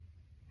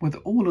with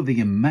all of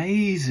the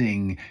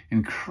amazing,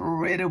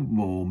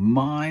 incredible,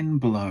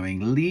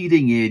 mind-blowing,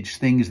 leading-edge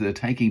things that are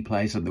taking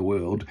place in the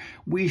world,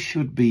 we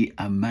should be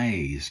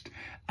amazed,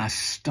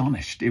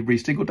 astonished every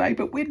single day,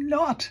 but we're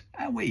not,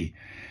 are we?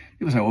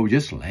 People say, well, we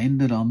just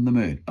landed on the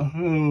moon.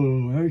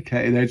 Oh,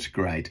 okay, that's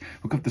great.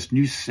 We've got this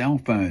new cell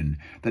phone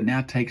that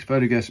now takes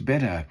photographs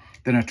better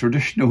than a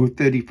traditional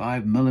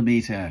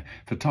 35mm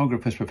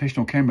photographer's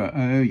professional camera.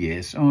 Oh,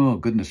 yes. Oh,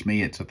 goodness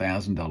me, it's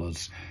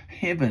 $1,000.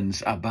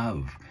 Heavens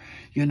above.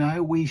 You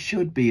know, we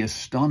should be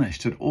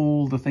astonished at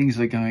all the things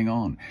that are going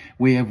on.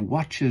 We have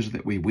watches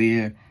that we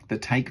wear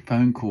that take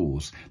phone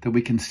calls, that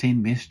we can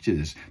send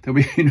messages, that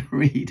we can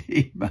read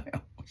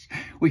emails.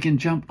 We can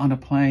jump on a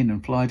plane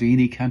and fly to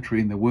any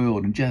country in the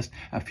world in just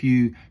a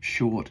few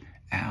short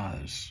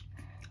hours.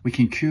 We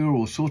can cure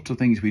all sorts of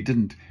things we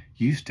didn't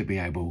used to be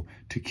able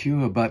to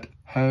cure, but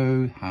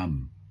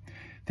ho-hum.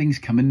 Things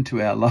come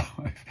into our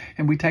life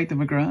and we take them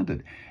for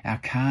granted. Our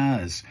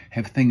cars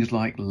have things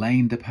like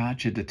lane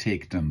departure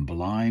detection,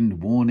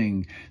 blind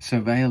warning,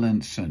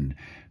 surveillance, and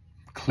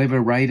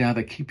clever radar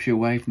that keeps you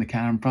away from the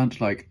car in front.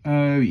 It's like,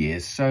 oh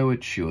yes, so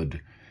it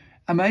should.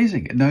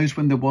 Amazing. It knows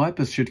when the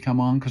wipers should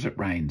come on because it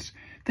rains.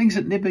 Things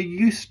that never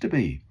used to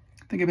be.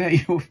 Think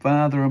about your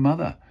father or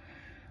mother.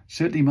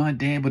 Certainly my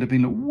dad would have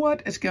been like,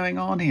 what is going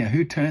on here?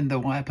 Who turned the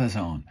wipers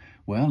on?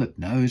 Well, it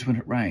knows when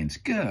it rains.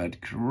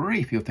 Good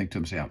grief, he'll think to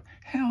himself.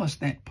 How is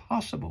that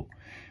possible?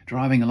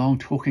 Driving along,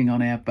 talking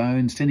on our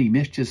phones, sending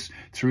messages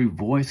through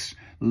voice,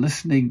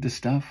 listening to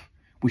stuff.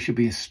 We should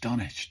be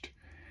astonished.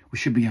 We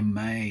should be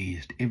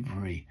amazed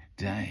every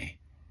day.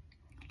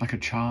 Like a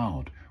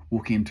child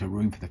walking into a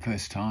room for the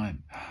first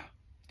time,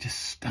 just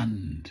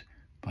stunned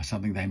by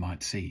something they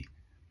might see.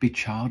 Be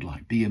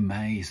childlike, be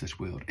amazed this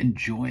world,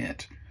 enjoy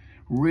it.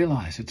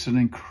 Realize it's an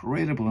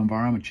incredible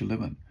environment you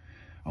live in,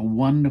 a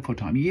wonderful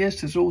time.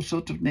 Yes, there's all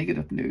sorts of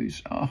negative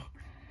news. Oh,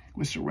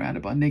 we're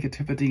surrounded by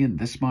negativity, and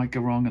this might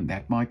go wrong and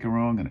that might go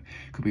wrong, and it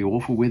could be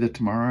awful weather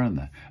tomorrow, and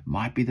there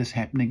might be this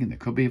happening, and there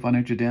could be a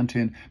financial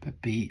downturn,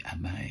 but be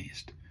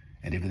amazed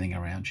at everything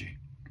around you.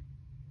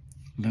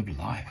 Live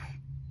life.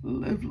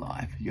 Live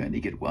life. You only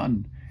get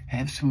one.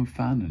 Have some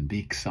fun and be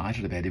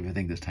excited about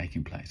everything that's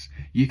taking place.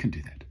 You can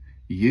do that.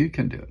 You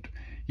can do it.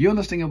 You're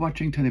listening and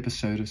watching to an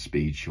episode of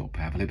Speed, short,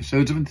 powerful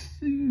episodes of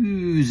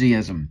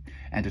enthusiasm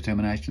and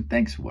determination.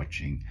 Thanks for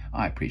watching.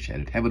 I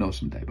appreciate it. Have an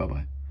awesome day.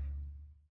 Bye-bye.